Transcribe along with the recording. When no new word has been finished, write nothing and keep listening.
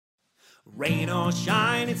Rain or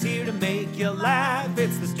shine, it's here to make you laugh.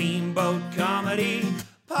 It's the Steamboat Comedy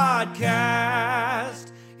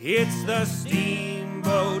Podcast. It's the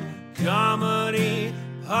Steamboat Comedy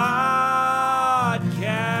Podcast.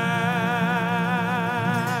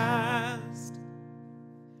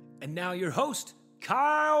 And now your host,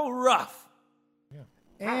 Kyle Ruff.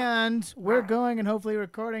 And we're going and hopefully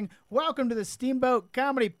recording. Welcome to the Steamboat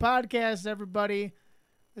Comedy Podcast, everybody.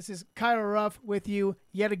 This is Kyle Ruff with you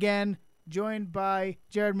yet again, joined by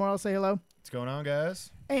Jared Morrill. Say hello. What's going on,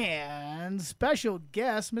 guys? And special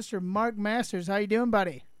guest, Mr. Mark Masters. How you doing,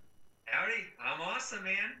 buddy? Howdy. I'm awesome,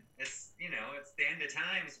 man. It's the end of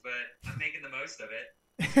times, but I'm making the most of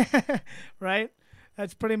it. Right?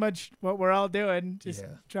 That's pretty much what we're all doing, just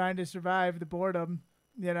trying to survive the boredom,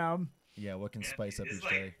 you know. Yeah, what can spice up each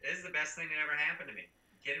day? This is the best thing that ever happened to me.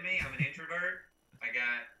 You kidding me? I'm an introvert.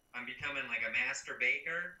 I'm becoming like a master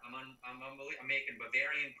baker. I'm making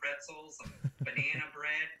Bavarian pretzels, banana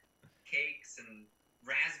bread, cakes, and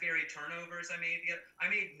raspberry turnovers. I made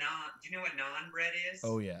naan. Do you know what naan bread is?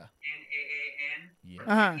 Oh yeah. N-A-A-N.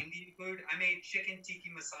 Yeah. Indian food. I made chicken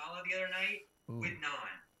tikka masala the other night with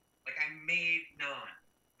naan. Like I made naan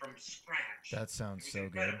from scratch. That sounds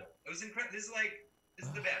so incredible. good. It was incredible. This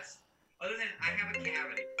is the best. Other than I have a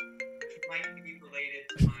cavity, which might be related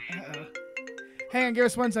to my. Hang on, give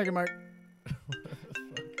us 1 second, Mark. What the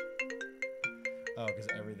fuck? Oh, because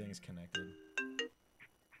everything's connected.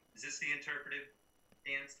 Is this the interpretive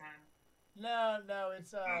dance time? No,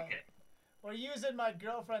 it's Okay. we're using my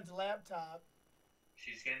girlfriend's laptop.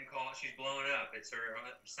 She's getting called. She's blowing up. It's her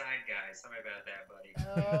side guy. Sorry about that, buddy.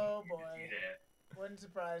 Oh boy, See that. wouldn't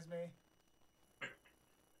surprise me.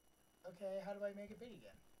 Okay, how do I make it big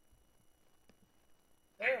again?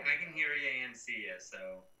 I can hear you and see you,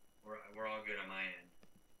 so we're all good on my end.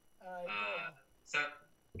 All right, So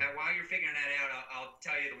while you're figuring that out, I'll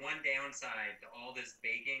tell you the one downside to all this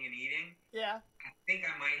baking and eating. Yeah. I think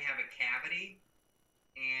I might have a cavity,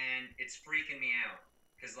 and it's freaking me out.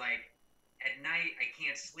 Because, like, at night, I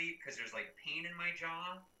can't sleep because there's, like, pain in my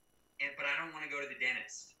jaw, but I don't want to go to the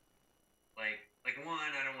dentist. Like,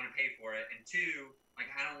 one, I don't want to pay for it, and two,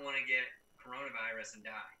 like, I don't want to get coronavirus and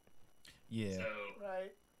die. Yeah. So,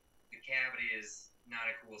 right. the cavity is not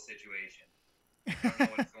a cool situation. I don't know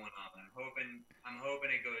what's going on. I'm hoping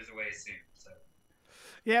it goes away soon. So.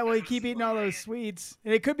 Yeah, well, you keep eating all those sweets.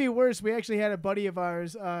 And it could be worse. We actually had a buddy of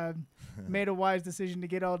ours made a wise decision to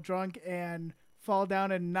get all drunk and fall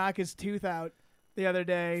down and knock his tooth out the other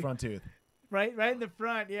day. Front tooth. Right in the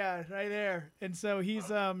front, yeah, right there. And so he's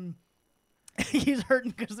he's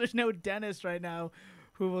hurting because there's no dentist right now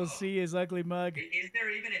who will see his ugly mug. Is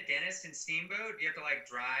there even a dentist in Steamboat? Do you have to like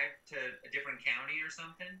drive to a different county or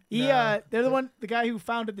something? Yeah, they're the guy who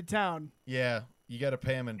founded the town. Yeah, you got to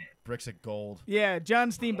pay him in bricks of gold. Yeah,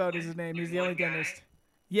 John Steamboat is his name. He's the only dentist.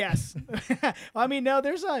 Yes. I mean, no,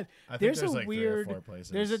 there's a like weird 3 or 4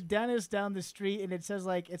 places. There's a dentist down the street, and it says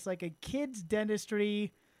like it's like a kid's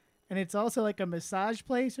dentistry, and it's also like a massage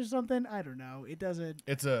place or something. I don't know. It doesn't.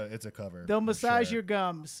 It's a cover. They'll massage your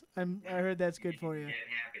gums. I heard that's good for you. Get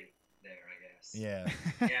happy there, I guess. Yeah.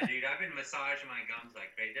 Yeah, dude, I've been massaging my gums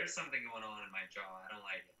like crazy. There's something going on in my jaw. I don't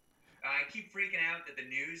like it. I keep freaking out that the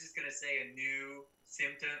news is gonna say a new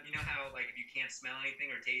symptom. You know how like if you can't smell anything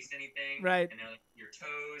or taste anything, right? And then like, your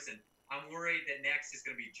toes, and I'm worried that next is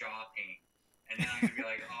gonna be jaw pain. And then I'm going to be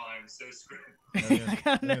like, oh, I'm so screwed.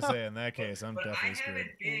 I'm going to say, in that case, I'm definitely screwed. I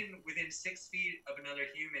haven't been within 6 feet of another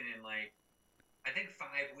human in, like, I think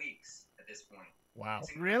 5 weeks at this point. Wow.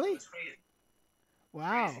 Really? It's crazy.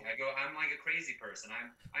 Wow. Crazy. I'm like a crazy person.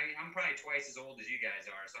 I'm probably twice as old as you guys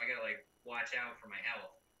are, so I got to, like, watch out for my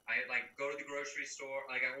health. I, like, go to the grocery store.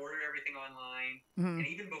 Like, I order everything online. And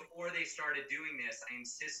even before they started doing this, I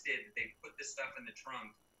insisted that they put this stuff in the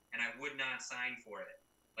trunk, and I would not sign for it.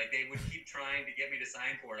 Like, they would keep trying to get me to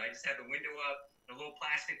sign for it. I just had the window up, a little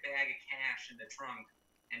plastic bag of cash in the trunk,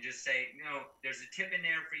 and just say, no, there's a tip in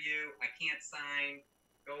there for you. I can't sign.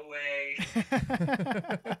 Go away.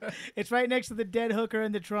 It's right next to the dead hooker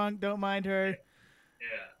in the trunk. Don't mind her.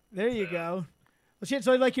 Yeah. There you go. Well, shit,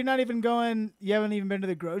 so, like, you're not even going, you haven't even been to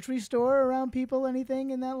the grocery store around people,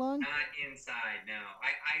 anything in that long? Not inside, no.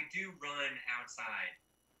 I do run outside,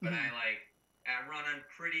 but I run on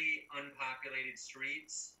pretty unpopulated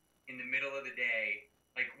streets in the middle of the day.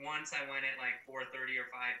 Like once I went at like 4:30 or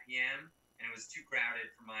 5 p.m. and it was too crowded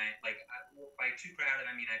for my, like, by too crowded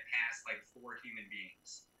I mean I passed like 4 human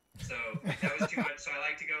beings. So that was too much. So I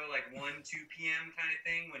like to go like 1, 2 p.m. kind of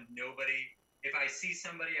thing when nobody, if I see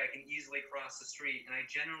somebody I can easily cross the street, and I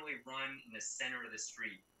generally run in the center of the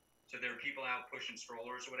street. So there are people out pushing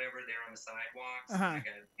strollers or whatever there on the sidewalks. I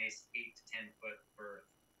got a nice 8 to 10 foot berth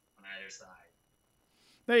on either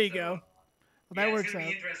There you So, go. Well, that yeah, works it's gonna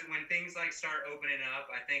out. be interesting when things like start opening up.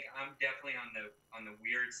 I think I'm definitely on the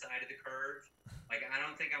weird side of the curve. Like, I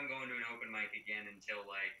don't think I'm going to an open mic again until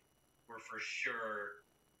like we're for sure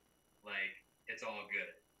like it's all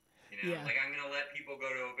good. You know, Yeah. like I'm gonna let people go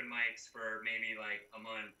to open mics for maybe like a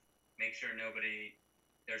month, make sure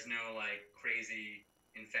there's no like crazy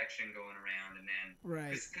infection going around, and then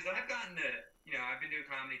Right. because I've gotten to, you know, I've been doing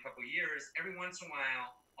comedy a couple of years. Every once in a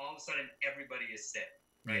while, all of a sudden, everybody is sick,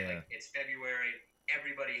 right? Yeah. Like it's February,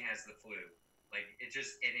 everybody has the flu. Like it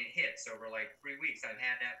hits over like 3 weeks. I've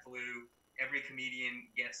had that flu. Every comedian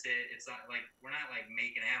gets it. It's not like we're not like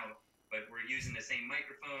making out, but we're using the same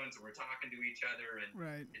microphones and we're talking to each other, and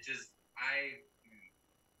Right. it just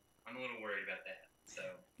I'm a little worried about that. So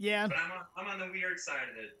Yeah. but I'm on the weird side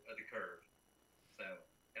of the curve. So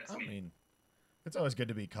that's I me. mean, it's always good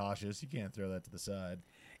to be cautious. You can't throw that to the side.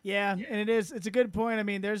 Yeah, and it's a good point. I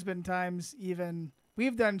mean, there's been times even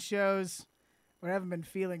we've done shows where I haven't been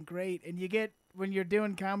feeling great, and you get when you're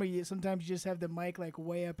doing comedy, sometimes you just have the mic like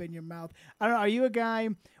way up in your mouth. I don't know. Are you a guy?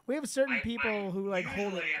 We have certain people who like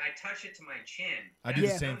hold it. Usually, I touch it to my chin. I do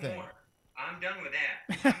Yeah. the same thing. I'm done with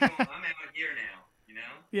that. I'm out here now. You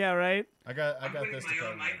know. Yeah, right. I got I'm putting this to my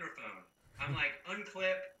cover own me. microphone. I'm like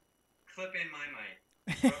clip in my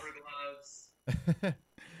mic, rubber gloves.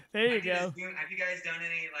 There you go. Have you guys done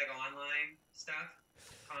any like online stuff,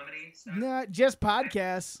 comedy stuff? No, just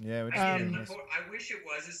podcasts. Yeah, we I wish it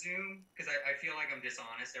was a Zoom because I feel like I'm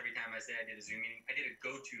dishonest every time I say I did a Zoom meeting. I did a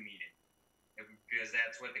go-to meeting because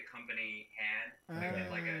that's what the company had. They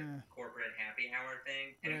did like a corporate happy hour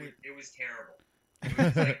thing, and Right. it was terrible. It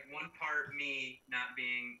was like one part me not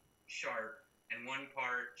being sharp, and one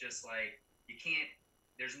part just like you can't.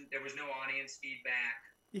 There was no audience feedback.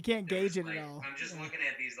 You can't gauge it like, at all. I'm just looking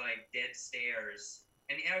at these like dead stares,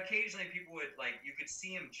 and occasionally people would like you could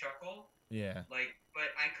see him chuckle. Yeah. Like,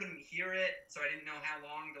 but I couldn't hear it, so I didn't know how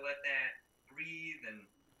long to let that breathe, and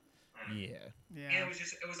Yeah. and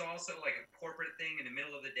it was also like a corporate thing in the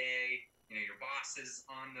middle of the day. You know, your boss is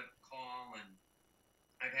on the call, and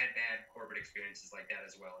I've had bad corporate experiences like that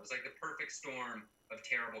as well. It was like the perfect storm of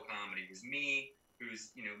terrible comedy. It was me,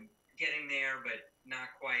 who's, you know, getting there but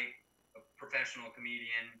not quite a professional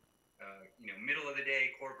comedian. You know, middle of the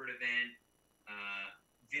day corporate event,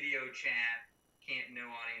 video chat, no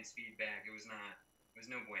audience feedback. It was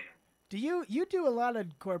no bueno. Do you do a lot of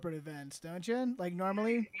corporate events, don't you? Like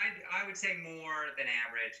normally? I would say more than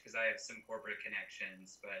average because I have some corporate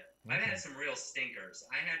connections, but I've had some real stinkers.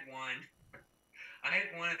 I had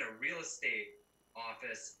one at a real estate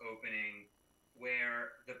office opening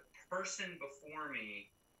where the person before me,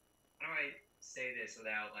 how do I say this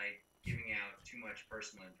without like giving out too much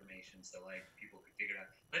personal information so like people could figure it out?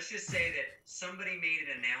 Let's just say that somebody made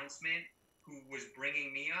an announcement who was bringing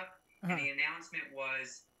me up, and the announcement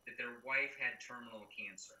was that their wife had terminal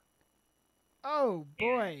cancer. Oh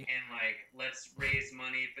boy! And like, let's raise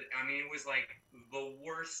money. But I mean, it was like the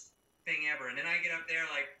worst thing ever. And then I get up there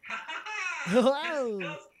like, ha ha ha!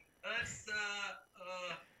 Let's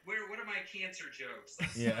what are my cancer jokes?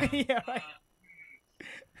 Yeah. Yeah. Right.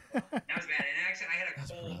 That was bad. And actually, I had a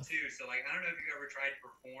That's cold rough. too. So like, I don't know if you've ever tried to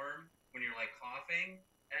perform when you're like coughing.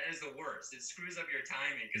 That is the worst. It screws up your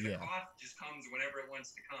timing because the cough just comes whenever it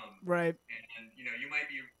wants to come. Right. And you know, you might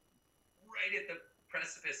be right at the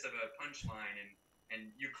precipice of a punchline, and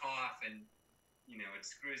you cough, and you know, it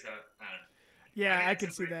screws up. I don't know. Yeah, I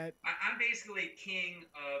can see that. I'm basically king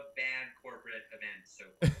of bad corporate events. So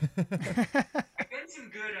I've done some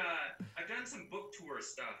good. I've done some book tour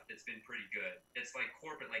stuff that's been pretty good. It's like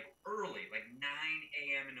corporate, like early, like 9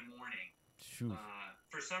 a.m. in the morning.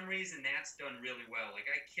 For some reason, that's done really well. Like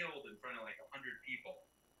I killed in front of like 100 people,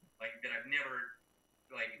 like that I've never.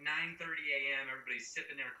 Like 9:30 a.m. Everybody's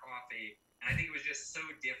sipping their coffee, and I think it was just so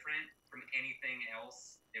different from anything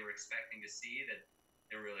else they were expecting to see that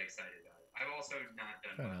they were really excited about it. I've also not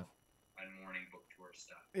done well on morning book tour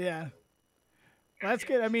stuff. Yeah. So, Well, that's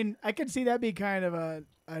good. I mean, I could see that be kind of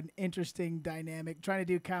an interesting dynamic, trying to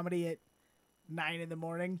do comedy at 9 in the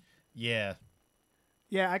morning. Yeah.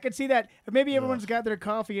 Yeah, I could see that. Maybe everyone's got their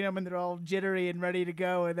coffee in them and they're all jittery and ready to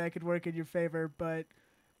go, and that could work in your favor. But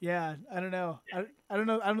yeah, I don't know. I don't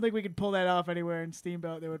know. I don't think we could pull that off anywhere in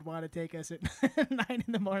Steamboat. They would want to take us at 9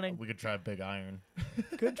 in the morning. We could try Big Iron.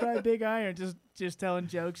 Could try Big Iron, just telling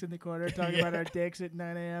jokes in the corner, talking about our dicks at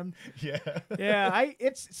 9 a.m. Yeah. Yeah,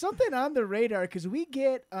 it's something on the radar because we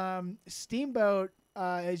get Steamboat,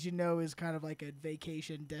 as you know, is kind of like a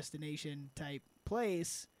vacation destination type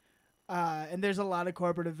place, and there's a lot of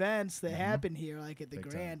corporate events that happen here, like at the Big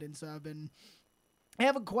Grand, time. and so I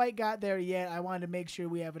haven't quite got there yet. I wanted to make sure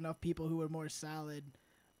we have enough people who are more solid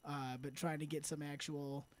but trying to get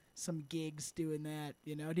some gigs doing that.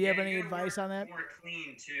 You know, do you have any advice on that? More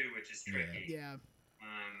clean too, which is tricky. Yeah.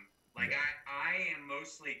 I am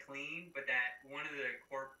mostly clean, but that one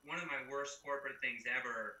of my worst corporate things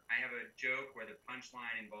ever. I have a joke where the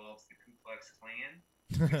punchline involves the Ku Klux Klan.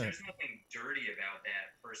 There's nothing dirty about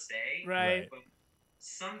that per se, right? But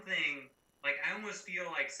something like I almost feel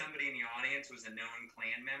like somebody in the audience was a known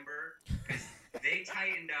Klan member because they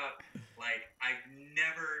tightened up. Like I've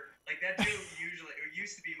never like that joke. It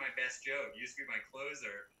used to be my best joke. It used to be my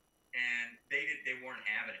closer. And they weren't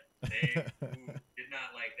having it. They did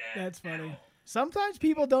not like that. That's funny. Sometimes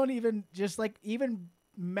people don't even even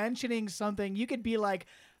mentioning something. You could be like,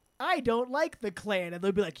 I don't like the Klan, and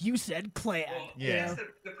they'll be like, you said Klan. Well, yeah.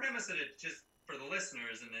 The premise of it, just for the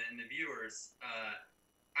listeners and the viewers,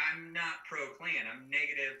 I'm not pro Klan. I'm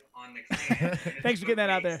negative on the Klan. Thanks for getting that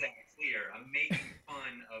out there. Clear. I'm making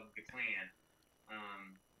fun of the Klan.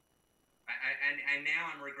 And now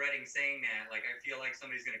I'm regretting saying that. Like, I feel like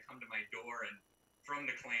somebody's going to come to my door and from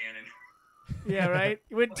the Klan and. Yeah, right.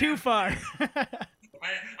 You went too far.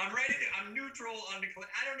 I'm neutral on the Klan.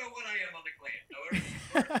 I don't know what I am on the Klan.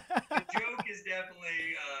 The joke is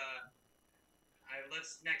definitely.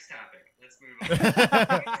 Next topic. Let's move on.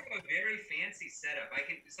 I have a very fancy setup.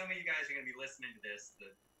 Some of you guys are going to be listening to this, the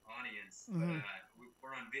audience, but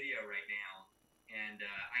we're on video right now, and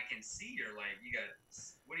I can see you got,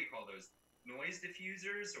 what do you call those? Noise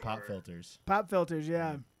diffusers or pop filters? Pop filters,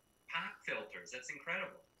 yeah. Pop filters. That's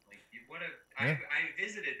incredible. I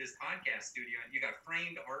visited this podcast studio and you got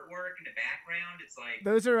framed artwork in the background. It's like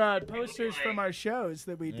those are posters from our shows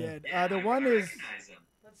that we did. Yeah, the one is. Them.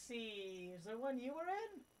 Let's see. Is there one you were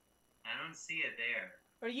in? I don't see it there.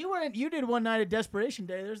 Or you were in? You did one night at Desperation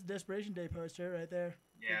Day. There's a Desperation Day poster right there.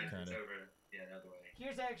 Yeah, it's over. Yeah, the other way.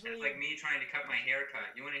 Here's actually. It's like me trying to cut my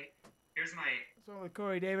haircut. You want to? Here's my. This one with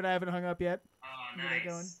Corey David. I haven't hung up yet. Oh,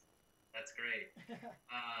 nice. That's great.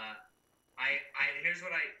 Here's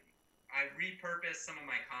what I repurposed some of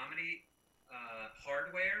my comedy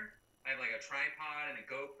hardware. I have like a tripod and a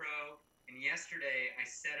GoPro. And yesterday I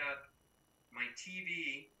set up my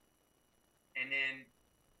TV and then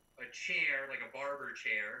a chair, like a barber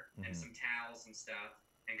chair, and some towels and stuff,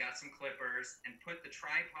 and got some clippers and put the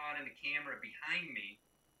tripod and the camera behind me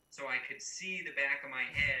so I could see the back of my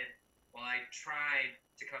head while I tried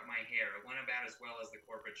to cut my hair. It went about as well as the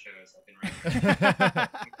corporate shows I've been running.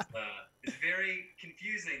 It's very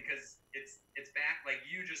confusing because it's back, like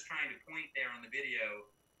you just trying to point there on the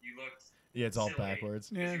video, you looked it's all silly backwards.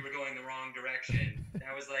 because you were going the wrong direction.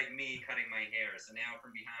 That was like me cutting my hair. So now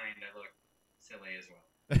from behind, I look silly as well.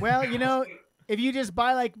 Well, you know, if you just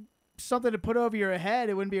buy like something to put over your head,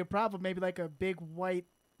 it wouldn't be a problem. Maybe like a big white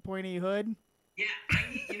pointy hood. Yeah,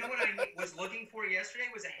 you know what I was looking for yesterday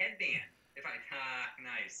was a headband.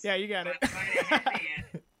 Nice. Yeah, you got it. If I had a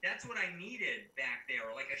headband, that's what I needed back there,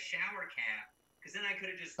 or like a shower cap, because then I could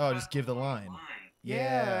have just. Oh, just give the line.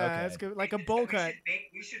 Yeah, okay. that's good. Like a bowl cut.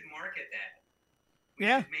 We should market that. We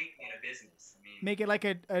should make that a business. I mean, make it like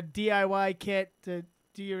a DIY kit to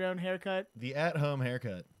do your own haircut. The at-home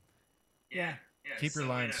haircut. Yeah. Keep your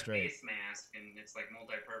line straight. Face mask, and it's like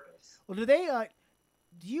multi-purpose. Well, do they?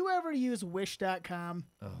 Do you ever use Wish.com?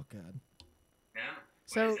 Oh God. No.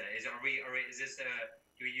 So what is that? Is this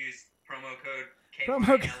do we use promo code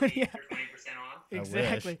code, yeah. for 20% off?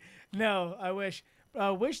 Exactly. No, I wish.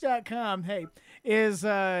 Wish.com, hey, is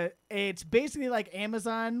it's basically like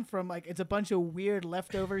Amazon from like it's a bunch of weird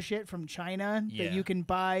leftover shit from China that you can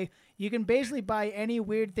buy. You can basically buy any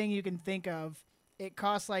weird thing you can think of. It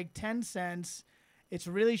costs like 10 cents. It's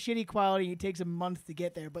really shitty quality. It takes a month to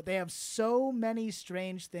get there, but they have so many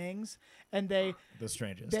strange things, and the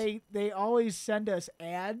strangest. They always send us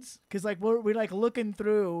ads because like we're like looking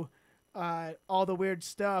through all the weird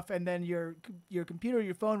stuff, and then your computer,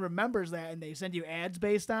 your phone remembers that, and they send you ads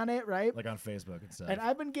based on it, right? Like on Facebook and stuff. And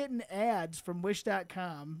I've been getting ads from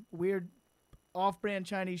Wish.com, weird off-brand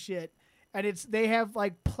Chinese shit, and they have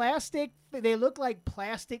like plastic. They look like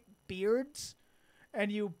plastic beards. And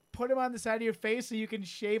you put them on the side of your face so you can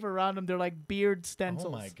shave around them. They're like beard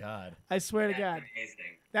stencils. Oh, my God. I swear to God. Amazing.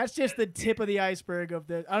 That's just the tip of the iceberg of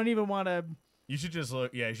the... I don't even want to... You should just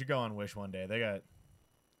look... Yeah, you should go on Wish one day. They got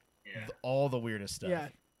all the weirdest stuff. Yeah,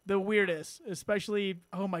 the weirdest. Especially...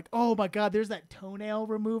 Oh, my God. There's that toenail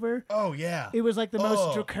remover. Oh, yeah. It was like the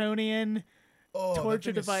most draconian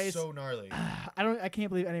torture device. So gnarly. I can't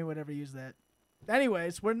believe anyone would ever use that.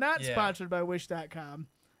 Anyways, we're not sponsored by Wish.com.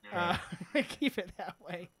 Keep it that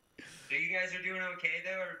way. So you guys are doing okay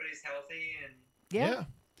though? Everybody's healthy and yeah.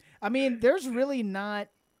 I mean, there's really not.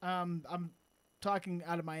 I'm talking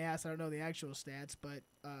out of my ass. I don't know the actual stats, but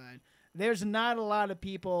there's not a lot of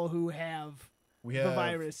people who have We the have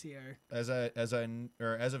virus here. as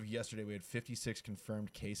of yesterday, we had 56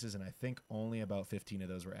 confirmed cases, and I think only about 15 of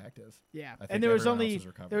those were active. Yeah, I think and there was everyone else only was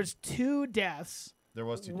recovered. there's 2 deaths. There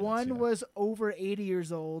was 2 deaths, One yeah. was over 80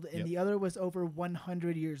 years old, and Yep. the other was over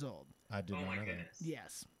 100 years old. I did Oh not my know goodness.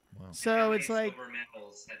 Yes. that. Wow. How So many it's like, silver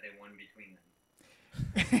medals had they won between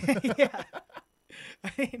them? yeah.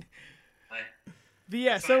 I mean, I- but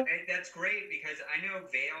yeah. But So that's great because I know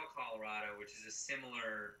Vail, Colorado, which is a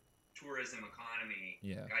similar tourism economy,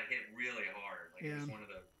 Yeah. got hit really hard. Like it was Yeah. one of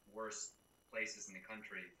the worst places in the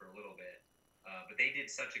country for a little bit. But they did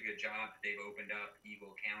such a good job that they've opened up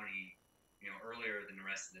Eagle County, earlier than the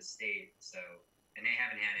rest of the state. So, and they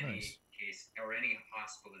haven't had any Nice. case or any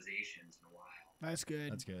hospitalizations in a while. that's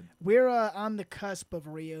good. That's good. We're on the cusp of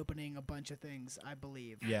reopening a bunch of things, I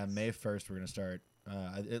believe. Yeah, May 1st we're gonna start.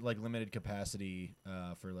 It like limited capacity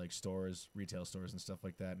for like stores, retail stores, and stuff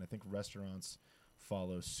like that. And I think restaurants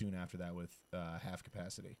follow soon after that with half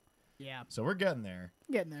capacity. Yeah, So we're getting there.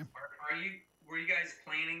 getting there. Were you guys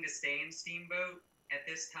planning to stay in Steamboat at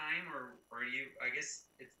this time, or are you? I guess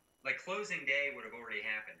it's like closing day would have already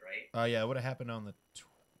happened, right? Yeah, it would have happened on the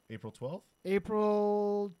April 12th.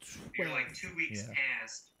 April You're 12th. like 2 weeks Yeah.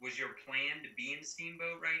 past. Was your plan to be in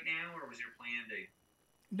Steamboat right now, or was your plan to?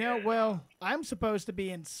 No, well, I'm supposed to be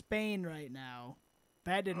in Spain right now.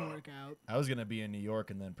 That didn't Oh. work out. I was gonna be in New York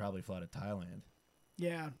and then probably fly to Thailand.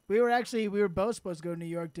 Yeah, we were both supposed to go to New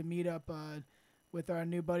York to meet up with our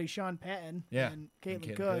new buddy Sean Patton Yeah, and and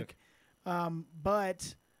Caitlin Caitlin Cook.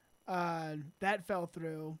 But that fell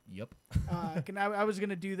through. Yep. I was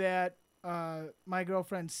gonna do that. My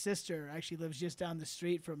girlfriend's sister actually lives just down the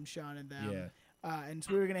street from Sean and them. Yeah. And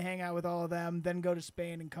so we were gonna hang out with all of them, then go to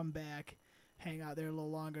Spain and come back, hang out there a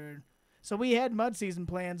little longer. So we had mud season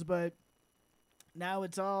plans, but now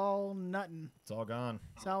it's all nothing. It's all gone.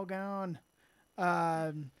 It's all gone.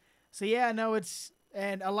 So yeah, no,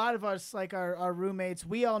 and a lot of us, like our roommates,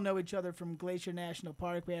 we all know each other from Glacier National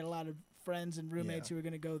Park. We had a lot of friends and roommates Yeah. who were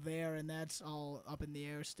going to go there, and that's all up in the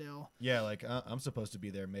air still. Yeah, like I'm supposed to be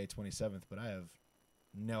there May 27th, but I have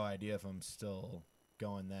no idea if I'm still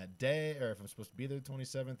going that day or if I'm supposed to be there the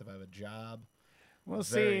 27th, if I have a job. We'll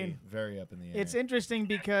very, see. Very up in the air. It's interesting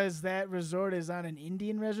because that resort is on an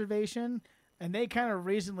Indian reservation, and they kind of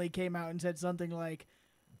recently came out and said something like,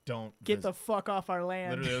 Don't get visit. the fuck off our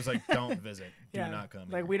land. Literally, it was like, don't visit. Do Yeah, not come.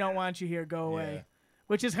 like, here. we don't want you here. Go away. Yeah.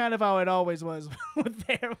 Which is kind of how it always was with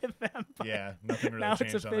them. But Yeah, nothing really now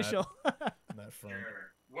changed it's official. on that front.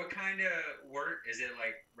 Sure. What kind of work is it?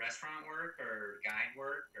 Like restaurant work or guide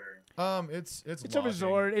work or? It's It's lodging. a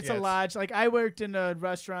resort. It's Yeah, a lodge. Like I worked in a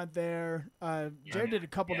restaurant there. Yeah. Jared did a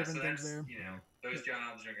couple Yeah, different so things that's, there. those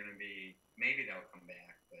jobs are going to be. Maybe they'll come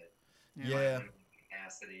back, but Yeah.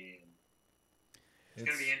 capacity. And it's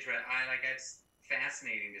going to be interesting. It's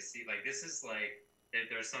fascinating to see. Like this is like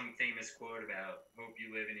there's some famous quote about "Hope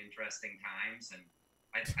you live in interesting times," and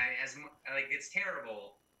it's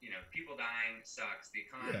terrible. People dying sucks. The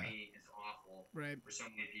economy is awful Right. for so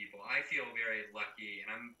many people. I feel very lucky, and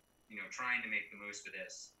I'm trying to make the most of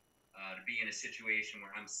this to be in a situation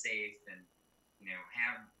where I'm safe and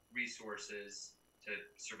have resources to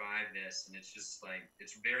survive this. And it's just like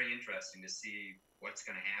it's very interesting to see what's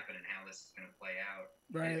going to happen and how this is going to play out.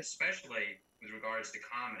 Right. And especially with regards to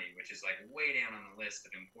comedy, which is like way down on the list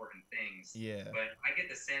of important things. Yeah. But I get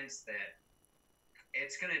the sense that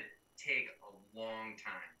it's going to take a long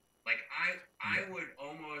time. Like I would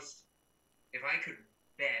almost, if I could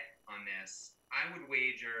bet on this, I would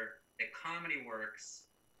wager that Comedy Works,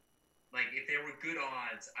 like if there were good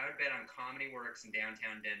odds, I would bet on Comedy Works in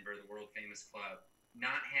downtown Denver, the world famous club,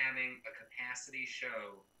 not having a capacity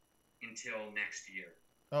show until next year.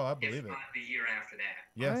 Oh, I believe if it. not the year after that.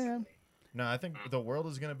 Yes. Oh, yeah. No, I think the world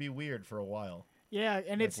is going to be weird for a while. Yeah,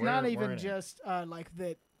 and Like, it's not we're even in it. just like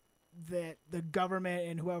that the government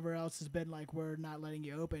and whoever else has been like, we're not letting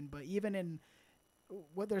you open, but even in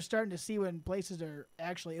what they're starting to see when places are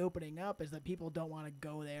actually opening up is that people don't want to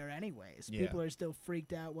go there anyways. Yeah. People are still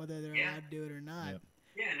freaked out whether they're Yeah. allowed to do it or not. Yep.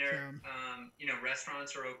 Yeah, and they're,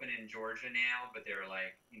 restaurants are open in Georgia now, but they're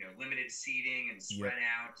like, limited seating and spread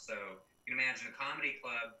out. So you can imagine a comedy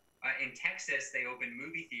club. In Texas, they open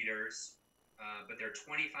movie theaters, but they're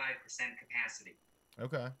 25% capacity.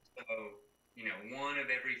 Okay. So, 1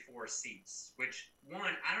 of every 4 seats, which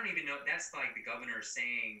I don't even know. That's like the governor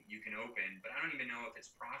saying you can open, but I don't even know if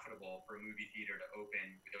it's profitable for a movie theater to open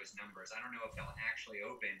with those numbers. I don't know if they'll actually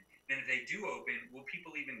open. Then if they do open, will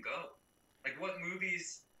people even go? Like what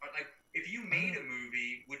movies are like, if you made a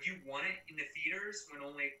movie, would you want it in the theaters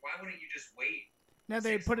why wouldn't you just wait? Now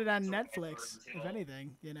they 6 put it on months or Netflix, if until-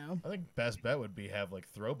 anything, you know? I think best bet would be have like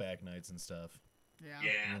throwback nights and stuff. Yeah.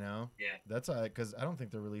 Yeah. You know, Yeah. that's because I don't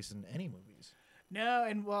think they're releasing any movies. No,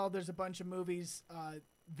 and well, there's a bunch of movies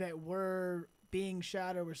that were being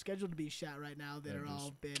shot or were scheduled to be shot right now that They're are all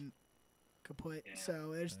just- been kaput. Yeah.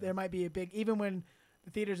 So Yeah. there might be a big, even when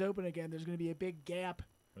the theaters open again, there's going to be a big gap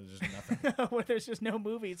There's just nothing. where there's just no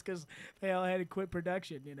movies because they all had to quit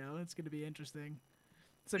production. You know, it's going to be interesting.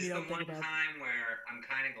 This Something is you the don't one think about. time where I'm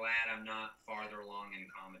kind of glad I'm not farther along in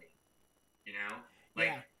comedy. You know, like,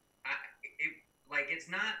 Yeah. it's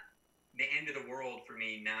not the end of the world for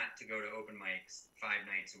me not to go to open mics 5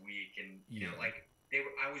 nights a week, and you know, Yeah. like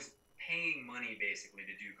I was paying money basically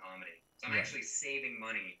to do comedy, so I'm Right. actually saving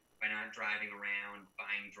money by not driving around,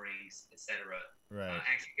 buying drinks, etc. Right.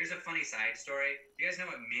 Actually, here's a funny side story. Do you guys know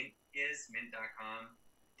what Mint is? Mint.com.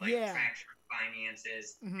 Yeah. Tracks your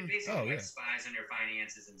finances. Mhm. It basically Oh, yeah. spies on your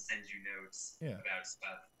finances and sends you notes Yeah. about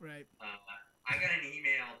stuff. Right. I got an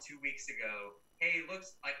email 2 weeks ago. Hey,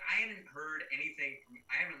 looks like I hadn't heard anything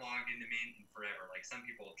I haven't logged into Mint in forever. Like some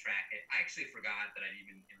people track it. I actually forgot that I'd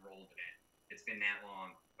even enrolled in it. It's been that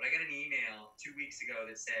long. But I got an email 2 weeks ago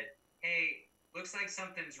that said, hey, looks like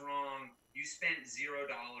something's wrong. You spent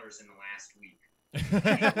 $0 in the last week.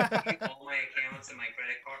 All my accounts and my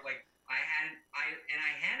credit card, like I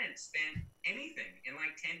hadn't spent anything in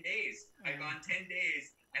like 10 days. I've gone 10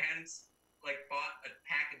 days. I hadn't like bought a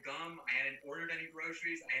pack of gum. I hadn't ordered any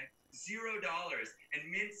groceries. I had $0. And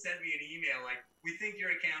Mint sent me an email like, we think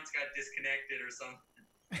your accounts got disconnected or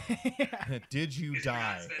something. Did you Because we're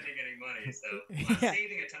die? not spending any money, so I'm Yeah.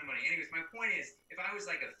 saving a ton of money. Anyways, my point is, if I was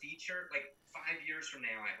like a feature, like 5 years from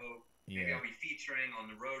now, I hope maybe Yeah. I'll be featuring on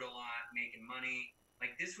the road a lot, making money.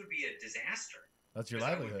 Like this would be a disaster. That's your 'Cause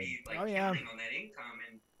I would livelihood. be like Oh, yeah. counting on that income,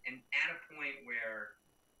 and at a point where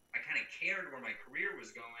I kind of cared where my career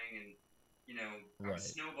was going, and you know, I Right.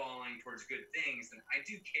 was snowballing towards good things, and I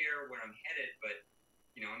do care where I'm headed, but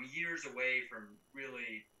you know, I'm years away from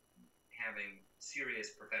really having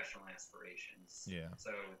serious professional aspirations. Yeah.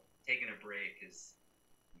 So taking a break is.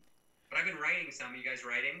 But I've been writing some. You guys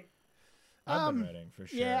writing? I've been writing for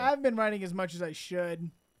sure. Yeah, I've been writing as much as I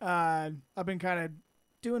should. I've been kind of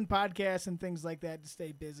doing podcasts and things like that to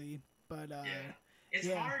stay busy. But Yeah. It's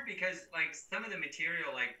yeah. hard because like some of the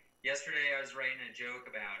material, like yesterday I was writing a joke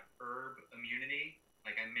about herb immunity.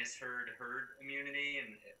 Like I misheard herd immunity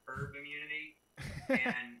and herb immunity.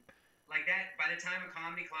 And like that, by the time a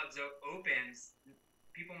comedy club opens,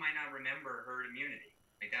 people might not remember herd immunity.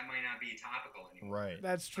 Like that might not be topical anymore. Right.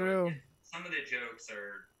 that's So true. some of the jokes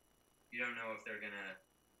are, you don't know if they're gonna.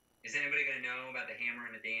 Is anybody gonna know about the hammer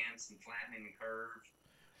and the dance and flattening the curve?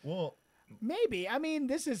 Well, Maybe. I mean,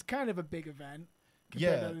 this is kind of a big event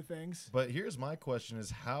compared to Yeah. other things. but here's my question: is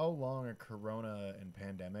how long are Corona and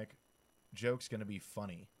pandemic jokes going to be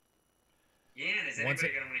funny? Yeah, and is Once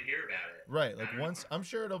anybody gonna want to hear about it? Right. I Like don't know. once, I'm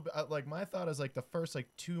sure it'll be like my thought is like the first like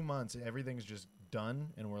 2 months, everything's just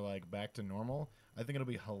done and we're like back to normal. I think it'll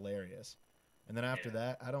be hilarious. And then after Yeah.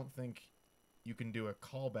 that, I don't think you can do a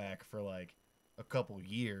callback for like a couple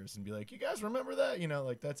years and be like, you guys remember that? You know,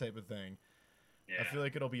 like that type of thing. Yeah. I feel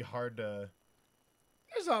like it'll be hard to.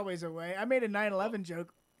 There's always a way. I made a 9/11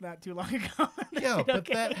 joke not too long ago. Yeah, That's but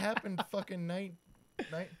okay. that happened fucking 19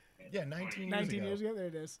 years 19 ago. years ago. There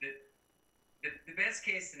it is. The best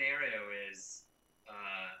case scenario is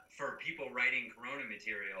for people writing Corona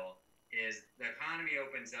material is the economy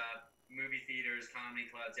opens up, movie theaters, comedy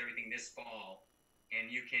clubs, everything this fall,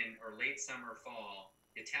 and you can, or late summer, fall,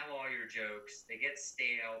 you tell all your jokes, they get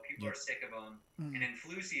stale, people Yep. are sick of them, Mhm. and then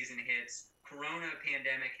flu season hits, Corona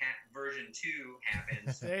pandemic version 2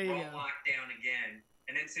 happens, There you we're all go. locked down again,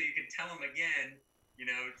 and then so you can tell them again, you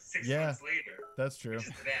know, 6 Yeah. months later. That's true. Which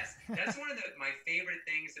is the best. That's one of my favorite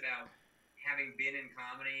things about having been in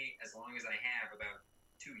comedy as long as I have, about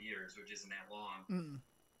 2 years, which isn't that long. Mm.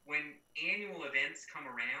 When annual events come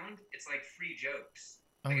around, it's like free jokes.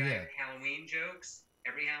 Oh, Like I yeah. have Halloween jokes.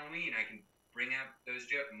 Every Halloween, I can bring out those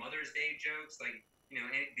jokes. Mother's Day jokes, like, you know,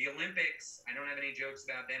 and the Olympics. I don't have any jokes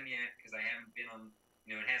about them yet because I haven't been on.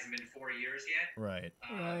 You know, it hasn't been 4 years yet. Right.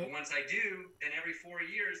 Right. But once I do, then every 4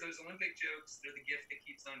 years, those Olympic jokes—they're the gift that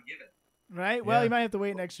keeps on giving. Right. Well, Yeah. you might have to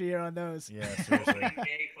wait an extra year on those. Yeah, seriously.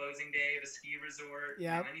 Closing day of a ski resort,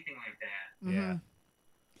 Yep. you know, anything like that. Yeah. Mhm.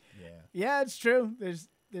 Yeah. Yeah, it's true. There's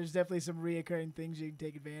definitely some reoccurring things you can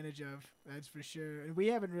take advantage of. That's for sure. And we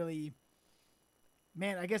haven't really.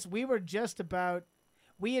 Man, I guess we were just about.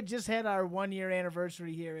 We had just had our 1 year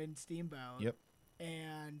anniversary here in Steamboat. Yep.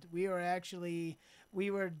 And we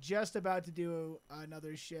were just about to do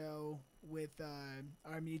another show with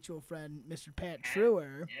our mutual friend, Mr. Pat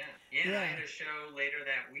Truer. Yeah. I Yeah. had a show later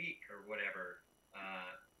that week or whatever.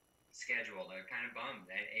 scheduled. I was kind of bummed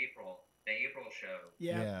that the April show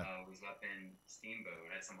Yeah. was up in Steamboat.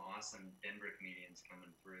 I had some awesome Denver comedians coming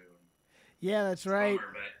through. And Yeah, that's right.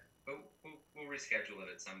 bummer, but we'll reschedule it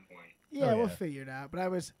at some point. Yeah, Oh, we'll yeah. figure it out. But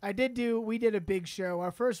we did a big show,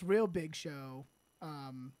 our first real big show,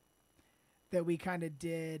 that we kind of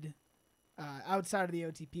did outside of the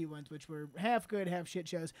OTP ones, which were half good, half shit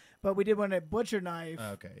shows. But we did one at Butcher Knife.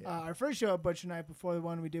 Okay. Yeah. Our first show at Butcher Knife before the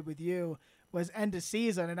one we did with you was end of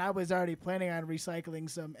season, and I was already planning on recycling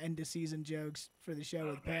some end of season jokes for the show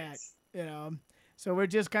with Pat. Nice. You know, so we're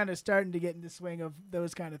just kind of starting to get in the swing of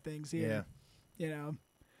those kind of things here. Yeah. You know,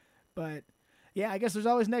 but yeah, I guess there's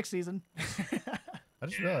always next season. I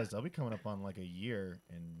just realized I'll be coming up on like a year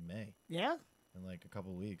in May, Yeah. in like a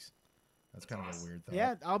couple of weeks. That's That's kind of awesome. a weird thought.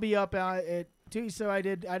 Yeah, I'll be up at too. So I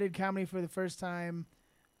did comedy for the first time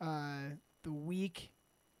the week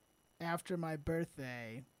after my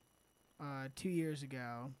birthday 2 years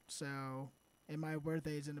ago. So, and my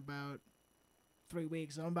birthday is in about 3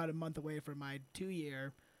 weeks. So I'm about a month away from my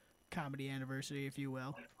 2-year comedy anniversary, if you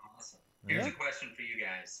will. That's awesome. Here's Yeah. a question for you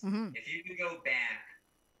guys. Mhm. If you could go back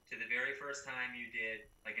to the very first time you did,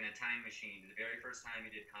 like in a time machine, to the very first time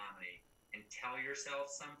you did comedy, and tell yourself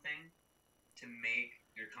something to make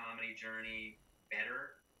your comedy journey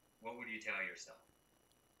better, what would you tell yourself?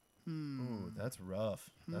 Ooh, that's rough.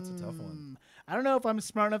 That's a tough one. I don't know if I'm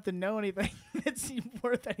smart enough to know anything that's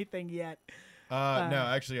worth anything yet. No,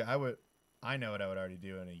 actually, I know what I would already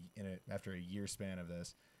do after a year span of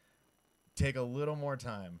this. Take a little more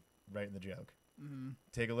time writing the joke. Mm-hmm.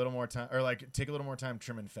 Take a little more time, or like take a little more time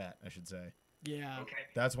trimming fat, I should say. Yeah. Okay.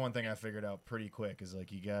 That's one thing I figured out pretty quick. Is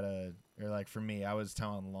like you gotta, or like for me, I was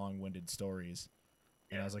telling long-winded stories,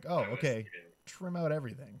 and I was like, oh, okay, trim out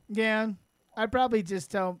everything. Yeah. I'd probably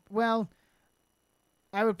just it's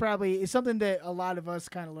something that a lot of us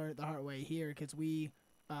kind of learned the hard way here, because we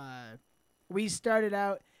started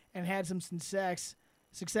out and had some success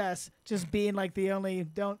just being like the only,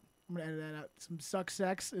 I'm going to edit that out, some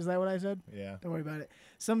success, is that what I said? Yeah. Don't worry about it.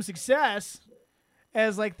 Some success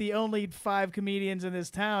as like the only 5 comedians in this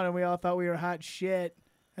town, and we all thought we were hot shit.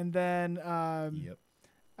 And then Yep.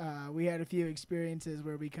 we had a few experiences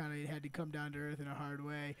where we kind of had to come down to earth in a hard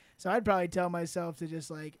way. So I'd probably tell myself to just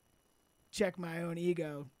like check my own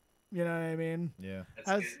ego. You know what I mean? Yeah. That's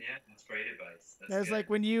I was- good. Yeah, that's great advice. That's good. like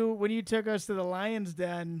when you took us to the Lion's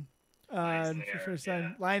Den Lion's for Lair, first time.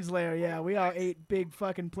 yeah. Lion's Lair, yeah. We all ate big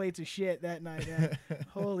fucking plates of shit that night. Man.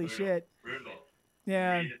 Holy Brutal. shit. Brutal.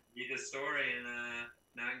 Yeah. Read the story and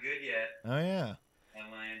not good yet. Oh yeah. On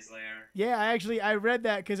Lion's Lair. Yeah, I read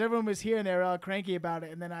that because everyone was here and they were all cranky about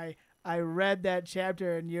it. And then I read that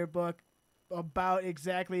chapter in your book about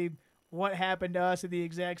exactly what happened to us at the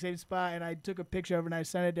exact same spot. And I took a picture of it and I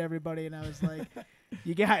sent it to everybody. And I was like,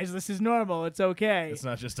 you guys, this is normal. It's okay. It's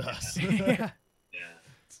not just us. Yeah. Yeah.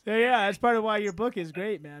 So, yeah, that's part of why your book is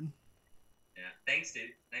great, man. Yeah. Thanks, dude.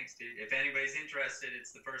 If anybody's interested,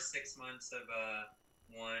 it's the first 6 months of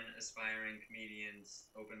one aspiring comedian's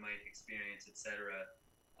open mic experience, etc.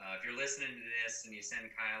 If you're listening to this and you send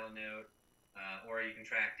Kyle a note, or you can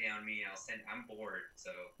track down me, I'm bored, so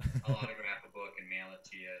I'll autograph a book and mail it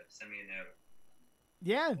to you. Send me a note.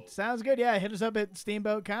 Yeah, sounds good. Yeah, hit us up at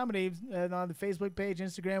Steamboat Comedy on the Facebook page,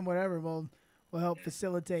 Instagram, whatever. We'll help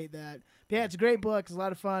facilitate that. But yeah, it's a great book. It's a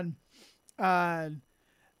lot of fun.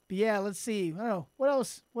 But yeah, let's see. I don't know what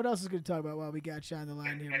else is good to talk about while we got you on the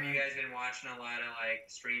line here. Have Mark? you guys been watching a lot of like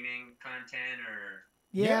streaming content, or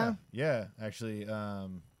Yeah. Yeah. Actually,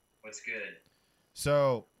 what's good?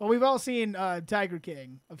 so Well, we've all seen Tiger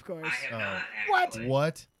King, of course. I have not What? actually.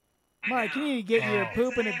 what? I Mark, you know. need to get your Oh.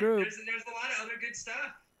 poop in a group. There's a lot of other good stuff.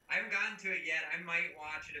 I haven't gotten to it yet. I might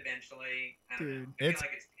watch it eventually. I don't know. Dude. I feel It's-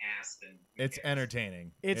 like it's past and who It's cares?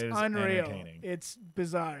 entertaining. It's It is unreal. entertaining. It's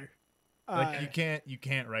bizarre. Like you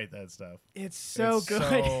can't write that stuff. It's so It's good.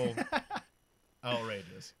 so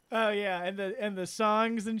outrageous. Oh yeah, and the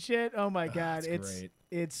songs and shit. Oh my god, it's great.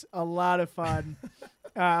 it's a lot of fun.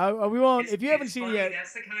 We won't. If you haven't It's seen funny, it yet,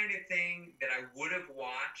 that's the kind of thing that I would have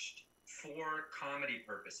watched for comedy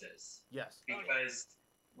purposes. Yes. Because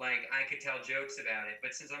like I could tell jokes about it,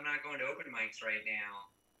 but since I'm not going to open mics right now,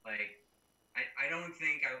 like I don't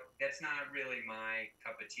think that's not really my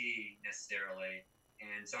cup of tea necessarily,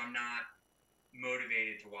 and so I'm not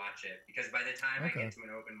motivated to watch it, because by the time I Okay. get to an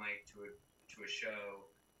open mic to a show,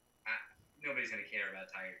 nobody's gonna care about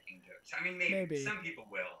Tiger King jokes. I mean, maybe. Some people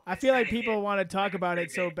will. I It's feel like kinda people hit want to talk like a about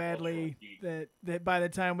pretty it so big cultural badly peak. that by the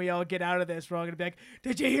time we all get out of this, we're all gonna be like,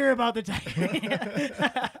 "Did you hear about the Tiger?"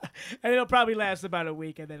 And it'll probably last about a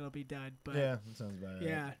week, and then it'll be done. But Yeah, that sounds about right.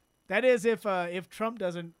 yeah, that is if Trump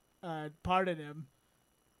doesn't pardon him.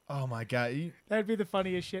 Oh my god. That'd be the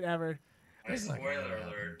funniest shit ever. It's like- Spoiler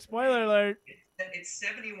alert. Spoiler alert. It's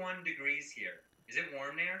 71 degrees here. Is it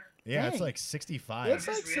warm there? Yeah, it's Dang. like 65. It's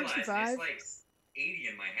I like just realized 65. it's like 80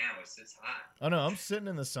 in my house. It's hot. Oh no, I'm sitting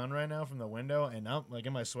in the sun right now from the window, and I'm like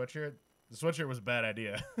in my sweatshirt. The sweatshirt was a bad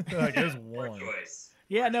idea. Like it was Poor warm. choice.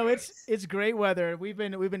 Yeah, Poor no, choice. it's great weather. We've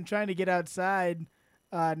been trying to get outside.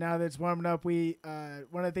 Now that it's warming up, one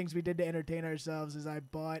of the things we did to entertain ourselves is I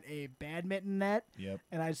bought a badminton net Yep.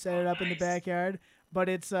 and I set it up in the Nice. backyard. But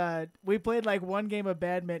it's we played like one game of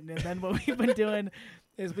badminton, and then what we've been doing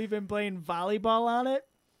is we've been playing volleyball on it,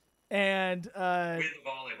 and With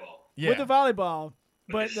volleyball. Yeah. with the volleyball.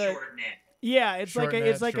 But With the a short net. yeah, it's Short like net,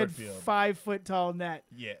 it's like a short field. 5 foot tall net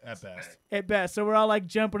Yeah, at best. at best. So we're all like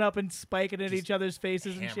jumping up and spiking at Just each other's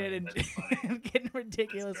faces and shit, hammering. and, That's funny. and getting That's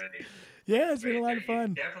ridiculous. great. Yeah, it's been a Great. lot of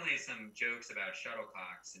fun. Definitely some jokes about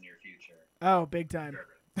shuttlecocks in your future. Oh, big time.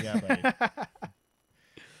 Sure. Yeah, buddy.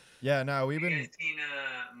 Yeah, no, we've You been. guys seen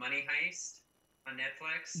Money Heist on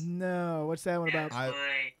Netflix? No, what's that one about?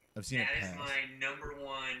 I've seen it That is pass. my number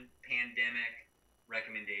one pandemic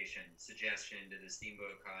recommendation, suggestion to the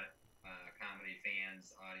Steamboat comedy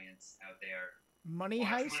fans, audience out there. Money Watch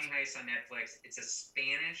Heist? Money Heist on Netflix. It's a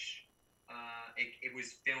Spanish. It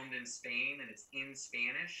was filmed in Spain and it's in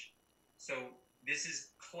Spanish. So this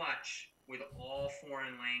is clutch with all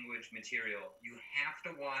foreign language material. You have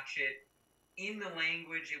to watch it in the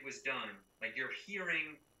language it was done. Like you're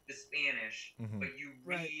hearing the Spanish, Mhm. but you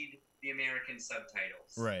Right. read the American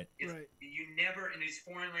subtitles. Right. Right. You never, in these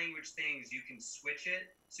foreign language things, you can switch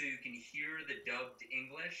it so you can hear the dubbed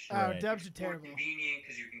English. Oh, Right. dubs are It's more terrible. convenient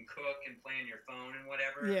because you can cook and play on your phone and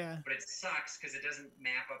whatever. Yeah. But it sucks because it doesn't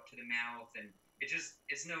map up to the mouth and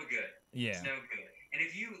it's no good. Yeah. It's no good. And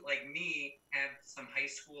if you, like me, have some high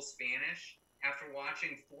school Spanish, after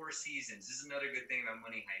watching 4 seasons, this is another good thing about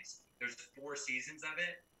Money Heist. There's 4 seasons of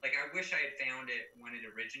it. Like, I wish I had found it when it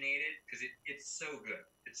originated because it's so good.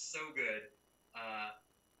 It's so good.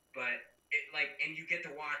 But and you get to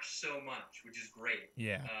watch so much, which is great.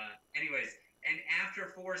 Yeah. Anyways, and after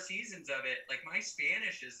 4 seasons of it, like my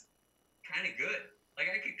Spanish is kind of good. Like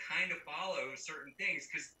I could kind of follow certain things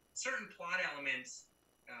because certain plot elements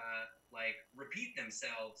like repeat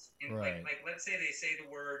themselves. In, Right. like let's say they say the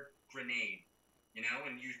word grenade, and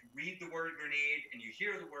you read the word grenade and you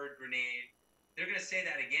hear the word grenade. They're gonna say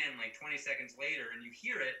that again like 20 seconds later, and you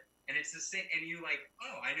hear it, and it's the same, and you like,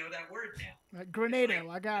 oh, I know that word now. Grenado,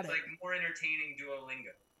 I got It's it. like more entertaining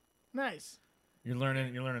Duolingo. Nice. You're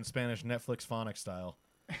learning Spanish Netflix phonics style.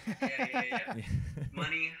 Yeah.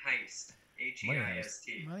 Money Heist.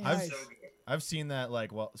 H-E-I-S-T. Money I've- Heist. So good. I've seen that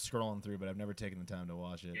like while scrolling through, but I've never taken the time to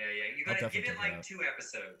watch it. Yeah. You I'll gotta definitely give it check it like out. 2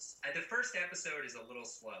 episodes. The first episode is a little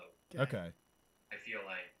slow, Okay. I feel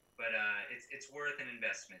like, but it's worth an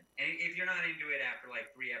investment. And if you're not into it after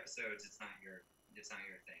like 3 episodes, it's not your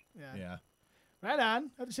thing. Yeah. Yeah. Right on.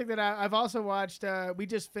 I'll have to check that out. I've also watched, we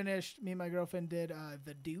just finished, me and my girlfriend did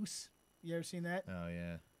The Deuce. You ever seen that? Oh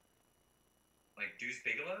yeah. Like Deuce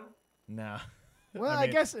Bigelow. Nah. Well, I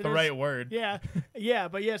mean, guess it the is- right word. Yeah. Yeah,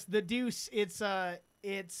 but yes, The Deuce, it's the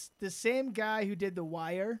same guy who did The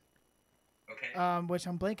Wire, Okay. which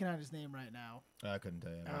I'm blanking on his name right now. I couldn't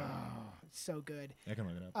tell you. Oh, it's so good. I can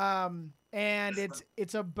look it up. And This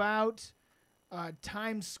it's about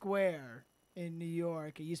Times Square in New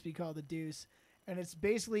York. It used to be called The Deuce, and it's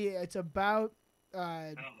about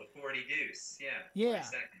Oh, the 40 Deuce. Yeah. Yeah.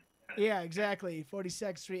 42nd. yeah, exactly,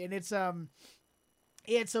 42nd Street, and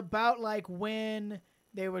it's about like when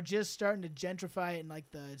they were just starting to gentrify it in like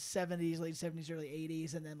the 70s, late 70s, early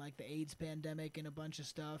 80s, and then like the AIDS pandemic and a bunch of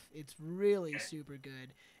stuff. It's really super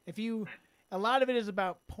good. A lot of it is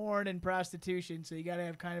about porn and prostitution, so you got to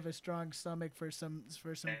have kind of a strong stomach for some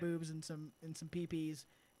boobs and some pee-pees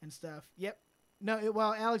and stuff. Yep. No,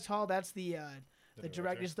 well, Alex Hall, that's the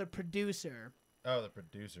director, is the producer. Oh, the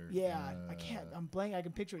producer. Yeah, I can't. I'm blank. I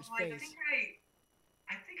can picture his Oh, I face.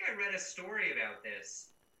 think I read a story about this.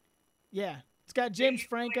 Yeah, it's got James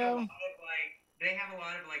Franco. They have a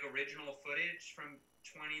lot of like original footage from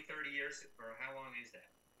 20, 30 years, or how long is that?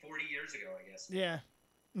 40 years ago, I guess. Yeah.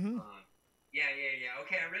 Mm-hmm. Yeah.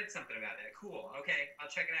 Okay, I read something about that. Cool. Okay, I'll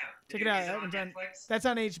check it out. Check it out. Is it That on one's on- Netflix? That's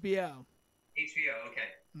on HBO. HBO. Okay.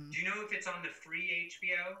 Mm. Do you know if it's on the free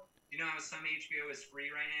HBO? Do you know how some HBO is free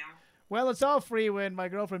right now? Well, it's all free when my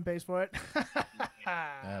girlfriend pays for it.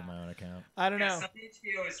 I have my own account. I don't Yeah, know. some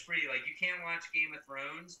HBO is free. Like you can't watch Game of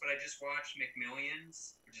Thrones, but I just watched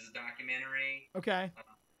McMillions, which is a documentary. Okay.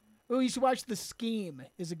 Oh, you should watch The Scheme.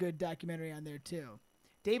 Is a good documentary on there too.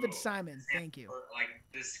 David Oh, Simon. Thank you. Like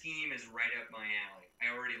the scheme is right up my alley.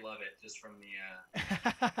 I already love it just from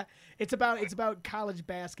the. It's about college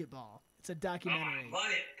basketball. It's a Oh, documentary. I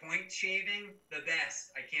love it. Point shaving, the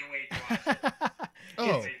best. I can't wait to watch it. Oh,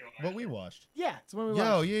 Can't wait to watch what we it. watched. Yeah, it's one we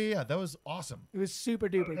Yo, watched. yeah. That was awesome. It was super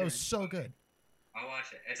duper That good. was so good. I'll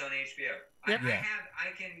watch it. It's on HBO. Yep. Yeah.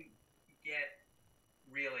 I can get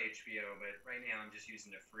real HBO, but right now I'm just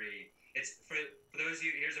using the free. It's for those of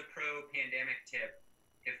you. Here's a pro pandemic tip.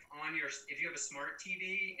 If you have a smart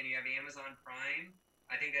TV and you have Amazon Prime,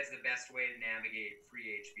 I think that's the best way to navigate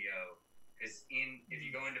free HBO. Because if you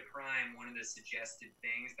go into Prime, one of the suggested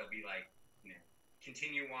things, they'll be like,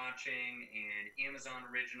 continue watching and Amazon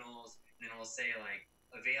Originals, and then it'll say like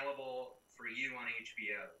available for you on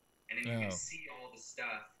HBO, and then you can see all the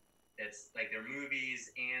stuff that's like their movies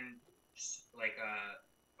and like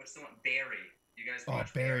what's the one, Barry? You guys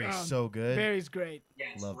watch Barry's so good. Barry's great.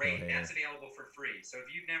 Yeah, it's Love great. Bill Hader. That's available for free. So if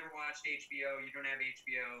you've never watched HBO, you don't have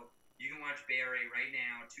HBO, you can watch Barry right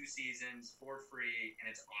now, 2 seasons for free, and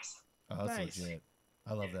it's awesome. Oh, that's Nice. legit.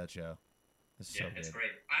 I love that show. It's so good. It's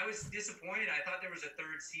great. I was disappointed. I thought there was a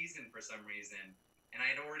 3rd season for some reason, and I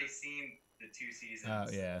had already seen the 2 seasons. Oh,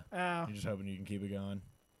 yeah. Oh, You're just hoping you can keep it going.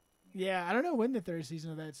 yeah. I don't know when the 3rd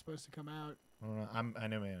season of that's supposed to come out. I don't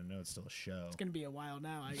know. I know it's still a show. It's gonna be a while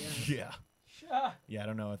now, I guess. Yeah. Sure. Yeah, I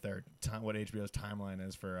don't know what what HBO's timeline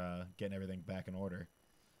is for getting everything back in order.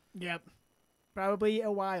 Yep. Probably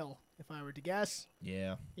a while, if I were to guess.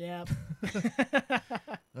 Yeah. Yep.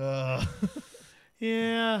 Uh,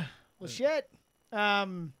 Yeah. Well, shit.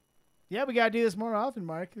 Yeah, we gotta do this more often,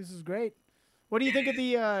 Mark. This is great. What do you think of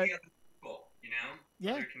the? People,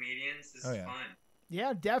 Yeah. other comedians. This Oh, is yeah. fun.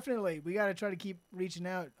 Yeah, definitely. We gotta try to keep reaching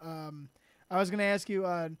out. I was gonna ask you,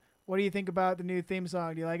 what do you think about the new theme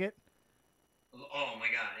song? Do you like it? Oh my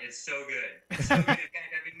god, it's so good. It's so good. In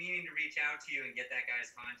fact, I've been meaning to reach out to you and get that guy's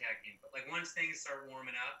contact info. Like once things start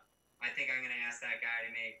warming up, I think I'm gonna ask that guy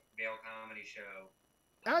to make Vail Comedy Show.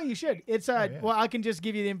 Oh, you should. It's yeah. well, I can just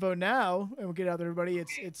give you the info now, and we'll get it out to everybody.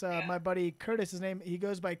 It's Yeah. my buddy Curtis. His name, he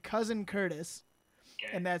goes by Cousin Curtis,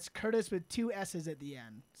 Okay. and that's Curtis with 2 S's at the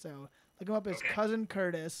end. So look him up as Okay. Cousin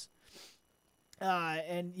Curtis,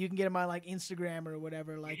 and you can get him on like Instagram or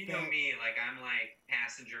whatever like you that. know me, like I'm like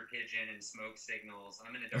passenger pigeon and smoke signals.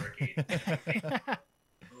 I'm in a dark age.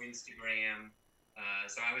 Through Instagram.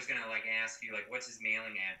 So I was gonna like ask you like what's his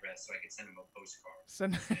mailing address so I could send him a postcard. So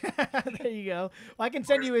there you go. Well, I can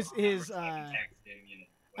send you his. So I can text him,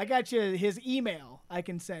 I got you his email. I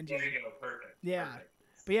can send you. There you go. Perfect. Yeah. Perfect.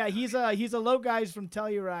 But yeah, he's a low guys from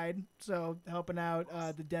Telluride, so helping out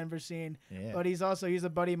the Denver scene. yeah. But he's a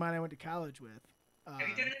buddy of mine I went to college with. Have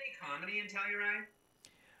you done any comedy in Telluride?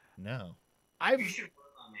 No. You should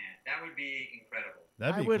work on that. That would be incredible.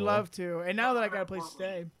 That'd be I would cool. love to. And now that I got a place to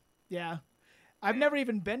stay, yeah. I've never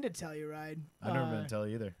even been to Telluride. I've never been to Tell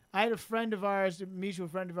either. I had a friend of ours, a mutual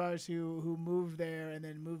friend of ours, who moved there and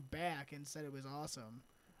then moved back and said it was awesome.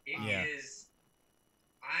 It Yeah. is.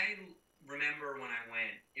 I remember when I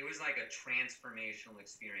went, it was like a transformational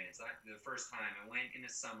experience. The first time I went in the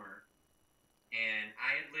summer, and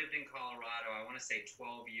I had lived in Colorado, I want to say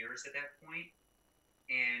 12 years at that point,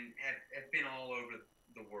 and have been all over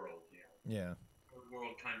the world, Yeah. third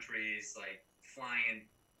world countries, like flying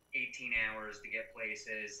 18 hours to get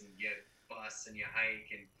places, and you bus and you hike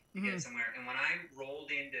and you get somewhere. And when I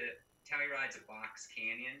rolled into Telluride's a box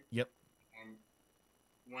canyon. Yep. And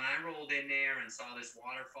when I rolled in there and saw this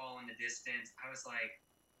waterfall in the distance, I was like,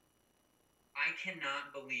 I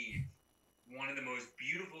cannot believe one of the most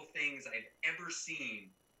beautiful things I've ever seen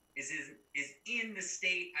is in the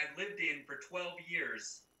state I've lived in for 12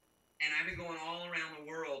 years. And I've been going all around the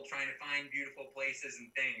world trying to find beautiful places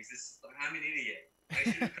and things. I'm an idiot. I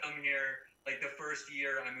should have come here like the first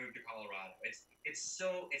year I moved to Colorado. It's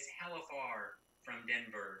hella far from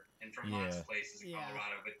Denver and from lots of places in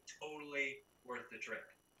Colorado, but totally worth the trip.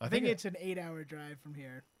 I think it's an 8-hour drive from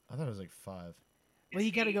here. I thought it was like 5. Well,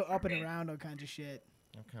 you got to go It's up and 8 around all kinds of shit.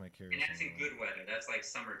 I'm kind of curious. And that's on in that. good weather. That's like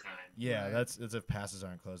summertime. Yeah, Right. that's if passes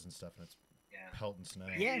aren't closed and stuff, and it's Yeah. pelting snow.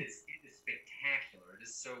 Yeah. It is spectacular. It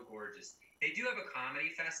is so gorgeous. They do have a comedy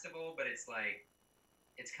festival, but it's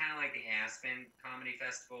kind of like the Aspen Comedy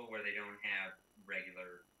Festival where they don't have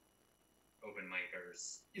regular open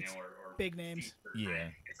micers, It's or big names. feature Yeah.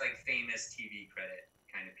 kind. It's like famous TV credit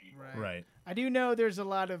kind of people. Right. Right. I do know there's a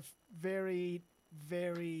lot of very,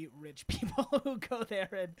 very rich people who go there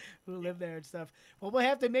and who live there and stuff. Well, we'll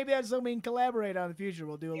have to. Maybe that's something we can collaborate on in the future.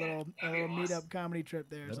 We'll do a Yeah, little that'd be meetup awesome. comedy trip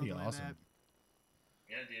there. Or That'd be something awesome. Like that.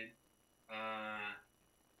 Yeah, dude.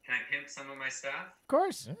 Can I pimp some of my stuff? Of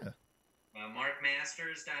course. Yeah.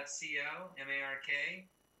 Markmasters.co, MARK,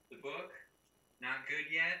 the book, Not Good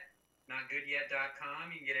Yet,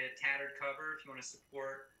 notgoodyet.com. You can get a tattered cover if you want to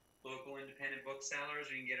support local independent booksellers,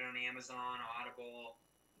 or you can get it on Amazon, Audible,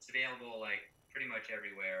 It's available like pretty much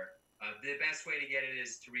everywhere. The best way to get it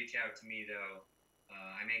is to reach out to me, though.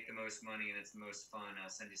 I make the most money and it's the most fun. I'll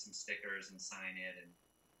send you some stickers and sign it and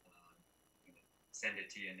send it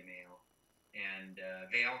to you in the mail. And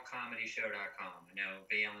VailComedyShow.com. I know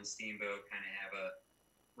Vail and Steamboat kind of have a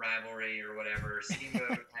rivalry or whatever.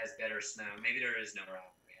 Steamboat has better snow. Maybe there is no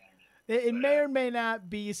rivalry. I don't know. It may or may not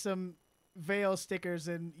be some Vail stickers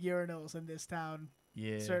and urinals in this town.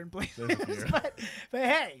 Yeah. Certain places. There's a few. but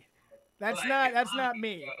hey, that's not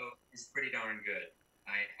me. It's pretty darn good.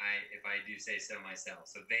 If I do say so myself.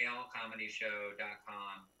 So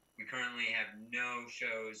VailComedyShow.com. We currently have no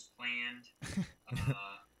shows planned.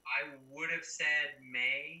 I would have said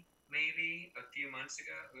May, maybe a few months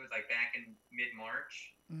ago. It was like back in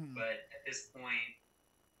mid-March. Mm. But at this point,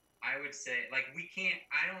 I would say like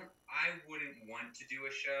I wouldn't want to do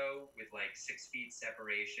a show with like 6 feet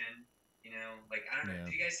separation. You know, like I don't know.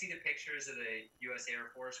 Do you guys see the pictures of the U.S.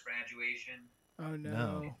 Air Force graduation? Oh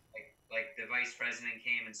no. Like the vice president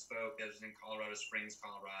came and spoke. That was in Colorado Springs,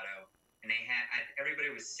 Colorado, and they had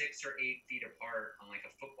everybody was 6 or 8 feet apart on like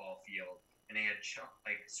a football field, and they had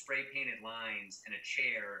like spray painted lines and a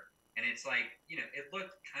chair, and it's like it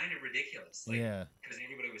looked kind of ridiculous, like because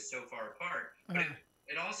everybody was so far apart, but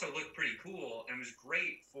it also looked pretty cool and was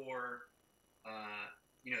great for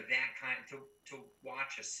that kind to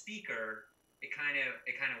watch a speaker. It kind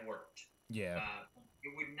of worked. Yeah.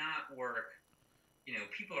 It would not work.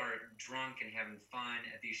 People are drunk and having fun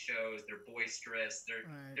at these shows. They're boisterous.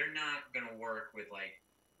 They're not gonna work with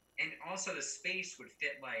and also the space would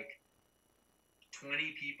fit like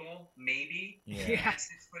 20 people, maybe. Yeah.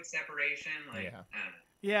 6 foot separation. I don't know.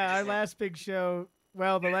 Yeah, our last big show.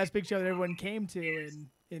 Well, the last big show that everyone came to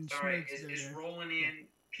in Schmiggs is rolling in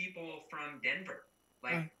people from Denver.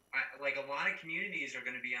 Like a lot of communities are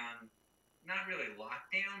going to be on, not really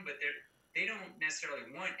lockdown, but they don't necessarily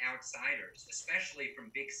want outsiders, especially from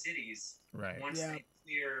big cities. Right. Once they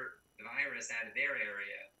clear the virus out of their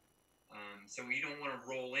area, so you don't want to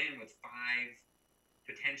roll in with 5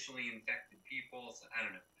 potentially infected people. So I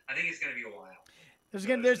don't know. I think it's going to be a while.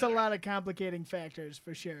 There's a lot of complicating factors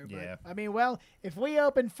for sure. But, I mean, if we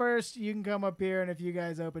open first, you can come up here, and if you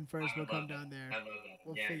guys open first, we'll come down there. I love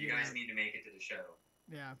that. You guys need to make it to the show.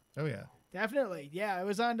 Yeah. Oh yeah. Definitely. Yeah, I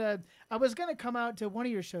was gonna come out to one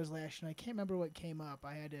of your shows last year, and I can't remember what came up.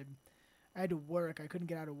 I had to work. I couldn't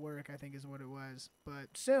get out of work, I think is what it was. But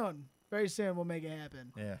soon, very soon, we'll make it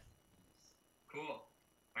happen. Yeah. Cool.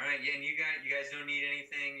 All right. Yeah, and you guys don't need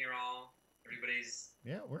anything. Everybody's.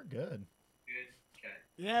 Yeah, we're good. Good. Okay.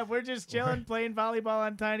 Yeah, we're just chilling, playing volleyball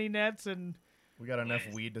on tiny nets, and we got enough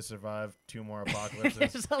weed to survive 2 more apocalypses.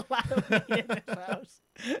 There's a lot of weed in this house.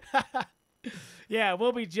 Yeah,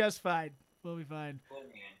 we'll be just fine. We'll be fine. Cool,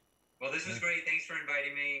 man. Well, this was great. Thanks for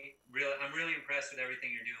inviting me. I'm really impressed with everything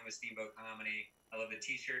you're doing with Steamboat Comedy. I love the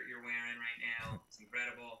T-shirt you're wearing right now. It's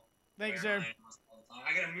incredible. Thanks, sir.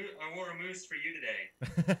 I wore a moose for you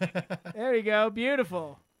today. There you go.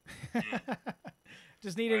 Beautiful. Yeah.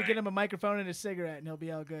 Just needed to get him a microphone and a cigarette, and he'll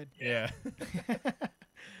be all good. Yeah.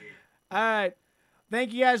 All right.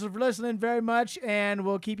 Thank you guys for listening very much, and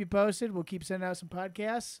we'll keep you posted. We'll keep sending out some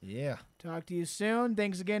podcasts. Yeah. Talk to you soon.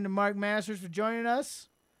 Thanks again to Mark Masters for joining us,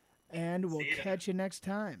 and we'll catch you next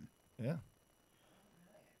time. Yeah.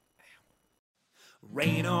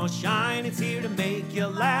 Rain or shine, it's here to make you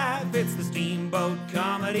laugh. It's the Steamboat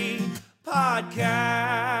Comedy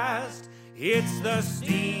Podcast. It's the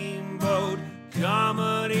Steamboat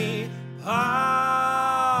Comedy Podcast.